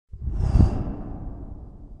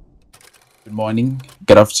Good morning,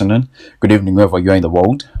 good afternoon, good evening, wherever you are in the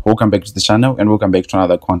world. Welcome back to the channel and welcome back to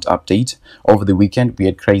another Quant update. Over the weekend, we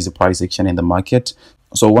had crazy price action in the market.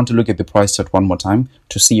 So I want to look at the price chart one more time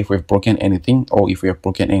to see if we've broken anything or if we have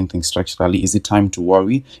broken anything structurally. Is it time to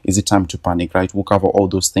worry? Is it time to panic, right? We'll cover all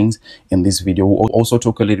those things in this video. We'll also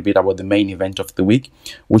talk a little bit about the main event of the week,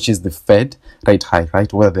 which is the Fed rate hike,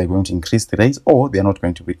 right? Whether they're going to increase the rates or they're not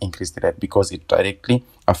going to increase the rate, because it directly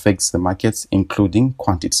affects the markets, including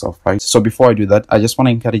Quant itself, right? So before I do that, I just want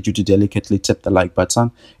to encourage you to delicately tap the like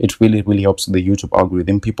button. It really helps the YouTube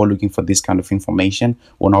algorithm. People looking for this kind of information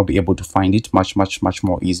will now be able to find it much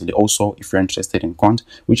more easily. Also, if you're interested in Quant,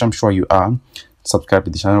 which I'm sure you are, subscribe to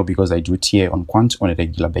the channel, because I do TA on Quant on a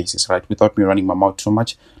regular basis, right? Without me running my mouth too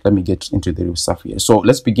much, let me get into the real stuff here. So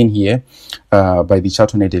let's begin here by the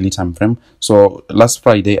chart on a daily time frame. So last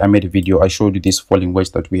Friday I made a video. I showed you this falling wedge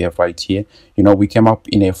that we have right here. You know, we came up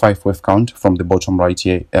in a 5-wave count from the bottom right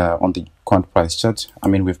here on the Quant price chart. I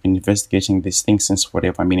mean, we've been investigating this thing since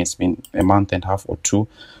forever. I mean, it's been a month and a half or two.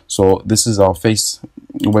 So this is our face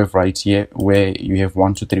wave right here, where you have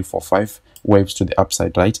 1 2 3 4 5 waves to the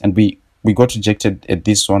upside, right? And we got rejected at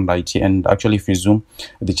this one right here. And actually, if you zoom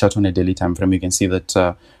the chart on a daily time frame, you can see that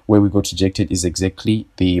where we got rejected is exactly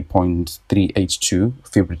the 0.382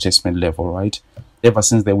 fib retracement level, right? Ever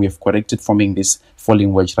since that, we have corrected, forming this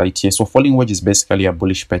falling wedge right here. So falling wedge is basically a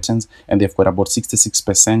bullish patterns, and they've got about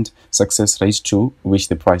 66% success rate to reach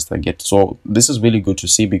the price target. So this is really good to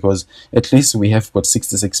see, because at least we have got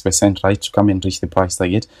 66% right to come and reach the price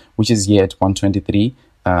target, which is here at 121,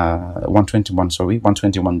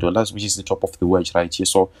 $121, which is the top of the wedge right here.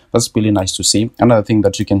 So that's really nice to see. Another thing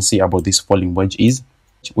that you can see about this falling wedge is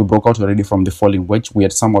we broke out already from the falling wedge. We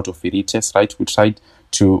had somewhat of a retest, right? We tried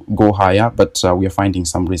to go higher, but we are finding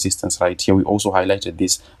some resistance right here. We also highlighted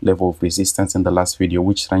this level of resistance in the last video,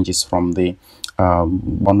 which ranges from the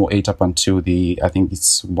 108 up until the, I think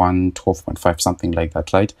it's 112.5, something like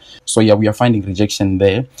that, right? So yeah, we are finding rejection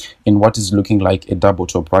there in what is looking like a double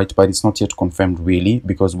top, right? But it's not yet confirmed really,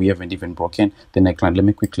 because we haven't even broken the neckline. Let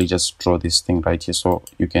me quickly just draw this thing right here so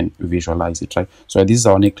you can visualize it, right? So this is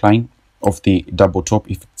our neckline of the double top.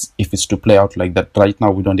 If it's to play out like that, right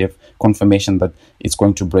now we don't have confirmation that it's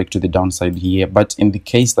going to break to the downside here, but in the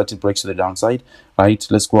case that it breaks to the downside, right,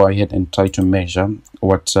 let's go ahead and try to measure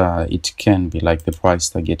what it can be like the price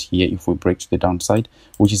target here. If we break to the downside,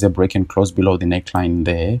 which is a break and close below the neckline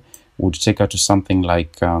there, would take us to something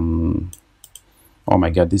like oh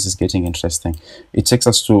my god, this is getting interesting. It takes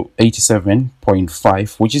us to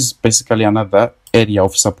 87.5, which is basically another area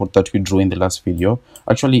of support that we drew in the last video.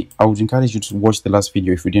 Actually, I would encourage you to watch the last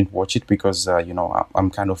video if you didn't watch it, because you know, I'm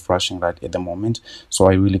kind of rushing right at the moment, so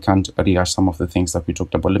I really can't rehash some of the things that we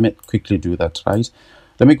talked about. Let me quickly do that, right?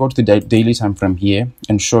 Let me go to the daily time frame here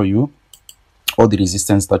and show you all the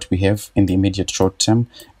resistance that we have in the immediate short term,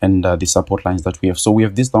 and the support lines that we have. So we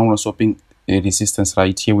have this downward sloping resistance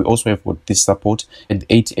right here. We also have got this support at the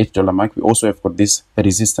 $88 mark. We also have got this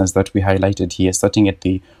resistance that we highlighted here, starting at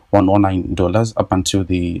the $119 up until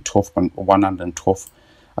the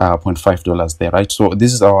 $112.5 there, right? So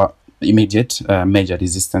this is our immediate major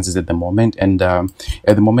resistances at the moment, and at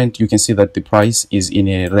the moment you can see that the price is in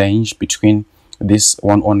a range between this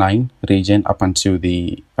 109 region up until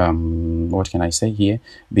the what can I say here,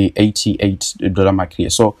 the $88 mark here.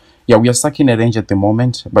 So yeah, we are stuck in a range at the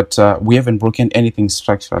moment, but we haven't broken anything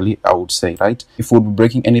structurally, I would say, right? If we'll be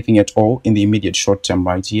breaking anything at all in the immediate short term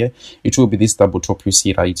right here, it will be this double top you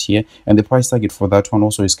see right here, and the price target for that one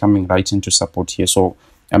also is coming right into support here. So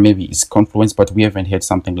maybe it's confluence, but we haven't had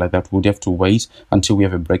something like that. We'd have to wait until we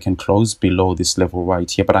have a break and close below this level right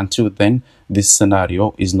here. But until then, this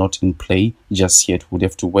scenario is not in play just yet. We'd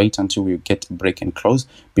have to wait until we get a break and close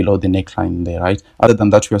below the neckline there, right? Other than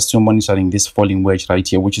that, we are still monitoring this falling wedge right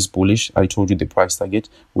here, which is bullish. I told you the price target,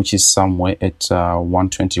 which is somewhere at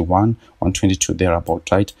 121, 122 thereabout,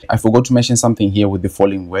 right? I forgot to mention something here with the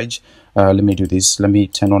falling wedge. Let me do this. Let me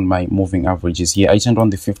turn on my moving averages here. I turned on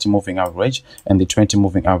the 50 moving average and the 20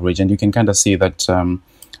 moving average, and you can kind of see that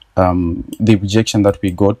the rejection that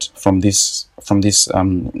we got from this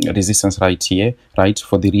resistance right here, right,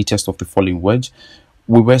 for the retest of the falling wedge,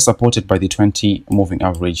 we were supported by the 20 moving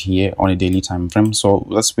average here on a daily time frame. So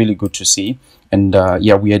that's really good to see. And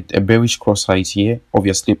yeah, we had a bearish cross right here.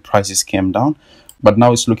 Obviously prices came down, but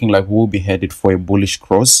now it's looking like we'll be headed for a bullish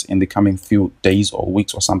cross in the coming few days or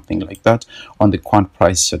weeks or something like that on the Quant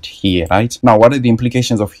price chart here, right? Now, what are the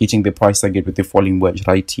implications of hitting the price target with the falling wedge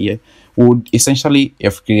right here? We would essentially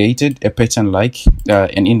have created a pattern like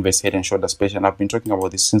an inverse head and shoulders pattern. I've been talking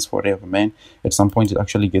about this since forever, man. At some point, it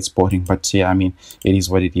actually gets boring, but yeah, I mean, it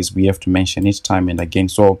is what it is. We have to mention it time and again.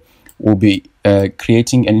 So will be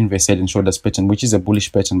creating an inverse head and shoulders pattern, which is a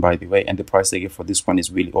bullish pattern, by the way, and the price target for this one is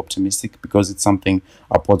really optimistic because it's something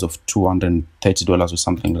upwards of $230 or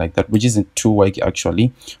something like that, which isn't too weak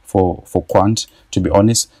actually for Quant, to be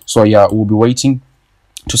honest. So yeah, we'll be waiting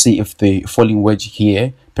to see if the falling wedge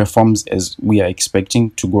here performs as we are expecting,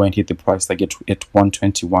 to go and hit the price target at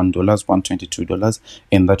 $121, $122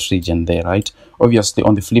 in that region there, right? Obviously,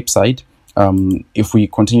 on the flip side, if we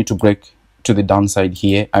continue to break to the downside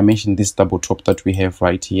here, I mentioned this double top that we have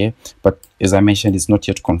right here, but as I mentioned, it's not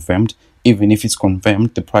yet confirmed. Even if it's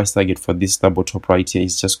confirmed, the price target for this double top right here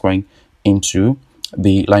is just going into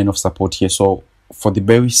the line of support here. So for the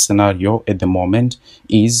bearish scenario at the moment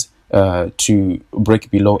is to break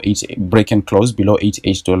and close below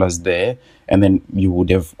 $88 there, and then you would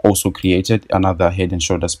have also created another head and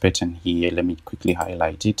shoulders pattern here. Let me quickly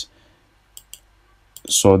highlight it.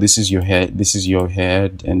 So this is your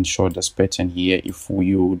head and shoulders pattern here. If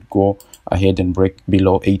we would go ahead and break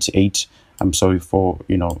below 88, I'm sorry for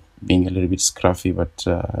being a little bit scruffy, but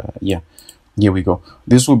yeah, here we go.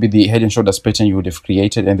 This will be the head and shoulders pattern you would have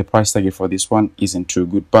created, and the price target for this one isn't too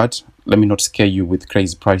good, but let me not scare you with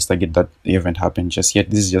crazy price target that haven't happened just yet.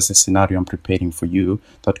 This is just a scenario I'm preparing for you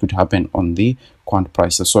that could happen on the Quant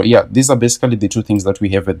prices. So yeah, these are basically the two things that we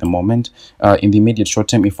have at the moment. In the immediate short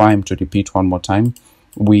term, if I am to repeat one more time,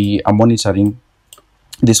 we are monitoring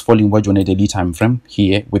this falling wedge on a daily time frame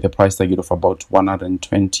here with a price target of about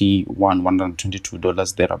 $121,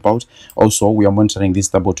 $122 thereabout. Also, we are monitoring this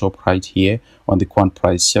double top right here on the Quant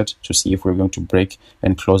price chart to see if we're going to break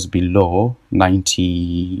and close below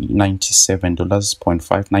 $97.5,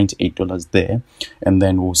 $98 there, and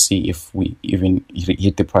then we'll see if we even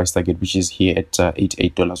hit the price target, which is here at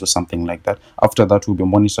 $88 or something like that. After that, we'll be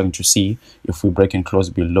monitoring to see if we break and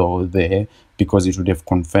close below there, because it would have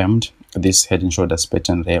confirmed this head and shoulders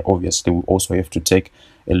pattern there. Obviously, we also have to take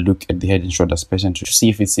a look at the head and shoulders pattern to see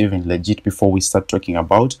if it's even legit before we start talking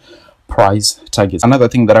about price targets. Another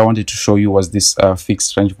thing that I wanted to show you was this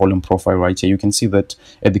fixed range volume profile right here. You can see that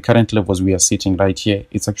at the current levels we are sitting right here,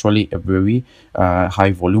 it's actually a very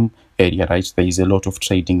high volume area, right? There is a lot of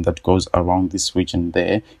trading that goes around this region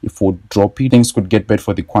there. If we drop it, things could get bad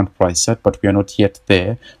for the Quant price chart, but we are not yet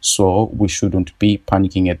there, so we shouldn't be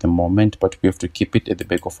panicking at the moment, but we have to keep it at the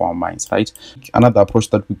back of our minds, right? Another approach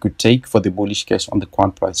that we could take for the bullish case on the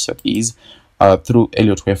Quant price chart is through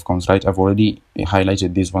Elliott wave counts, right? I've already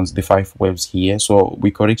highlighted these ones, the 5 waves here, so we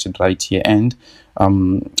corrected right here, and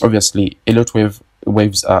obviously Elliott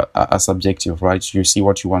waves are subjective, right? You see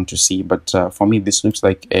what you want to see, but for me this looks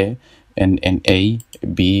like an A,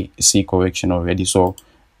 B, C correction already, so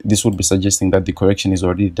this would be suggesting that the correction is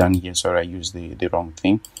already done here. Sorry, I used the wrong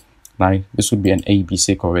thing, right? This would be an A, B,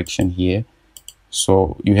 C correction here.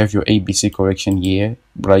 So you have your A, B, C correction here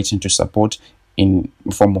right into support in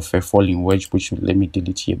form of a falling wedge, which let me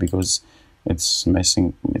delete here because it's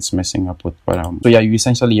messing up with what so yeah, you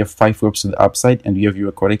essentially have 5 waves to the upside, and you have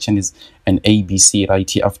your correction is an ABC right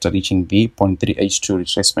here after reaching the 0.3H2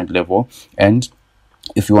 retracement level. And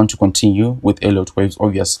if you want to continue with Elliott waves,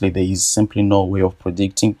 obviously there is simply no way of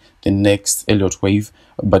predicting the next Elliott wave,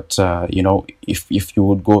 but if you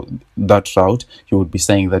would go that route, you would be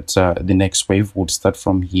saying that the next wave would start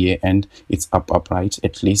from here and it's up right,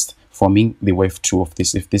 at least forming the wave 2 of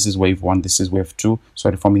this. If this is wave 1, this is wave 2,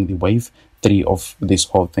 sorry, forming the wave 3 of this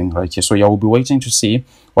whole thing right here. So yeah, we'll be waiting to see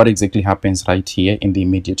what exactly happens right here in the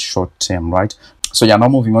immediate short term, right? So yeah, now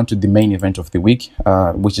moving on to the main event of the week,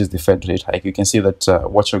 which is the Fed rate hike. You can see that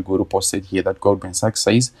Watcher Guru posted here that Goldman Sachs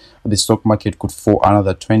says the stock market could fall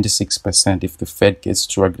another 26% if the Fed gets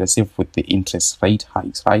too aggressive with the interest rate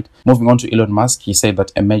hikes, right? Moving on to Elon Musk, he said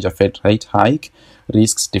that a major Fed rate hike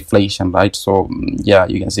risks deflation, right? So yeah,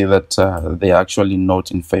 you can see that they are actually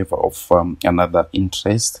not in favor of another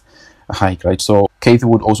interest hike, right? So Kathy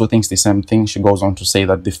Wood also thinks the same thing. She goes on to say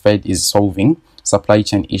that the Fed is solving supply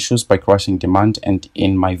chain issues by crushing demand and,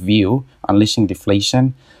 in my view, unleashing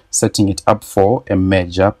deflation, setting it up for a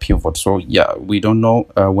major pivot. So yeah, we don't know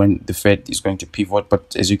when the Fed is going to pivot,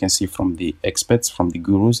 but as you can see from the experts, from the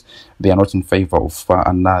gurus, they are not in favor of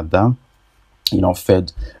another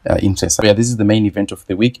Fed interest. So yeah, this is the main event of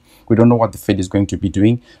the week. We don't know what the Fed is going to be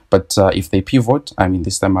doing, but if they pivot, I mean,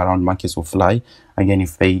 this time around markets will fly. Again,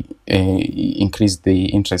 if they increase the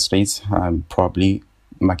interest rates, probably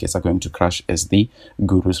markets are going to crash, as the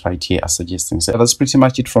gurus right here are suggesting. So that's pretty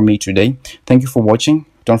much it from me today. Thank you for watching.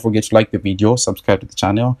 Don't forget to like the video, subscribe to the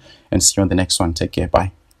channel, and see you on the next one. Take care.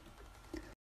 Bye.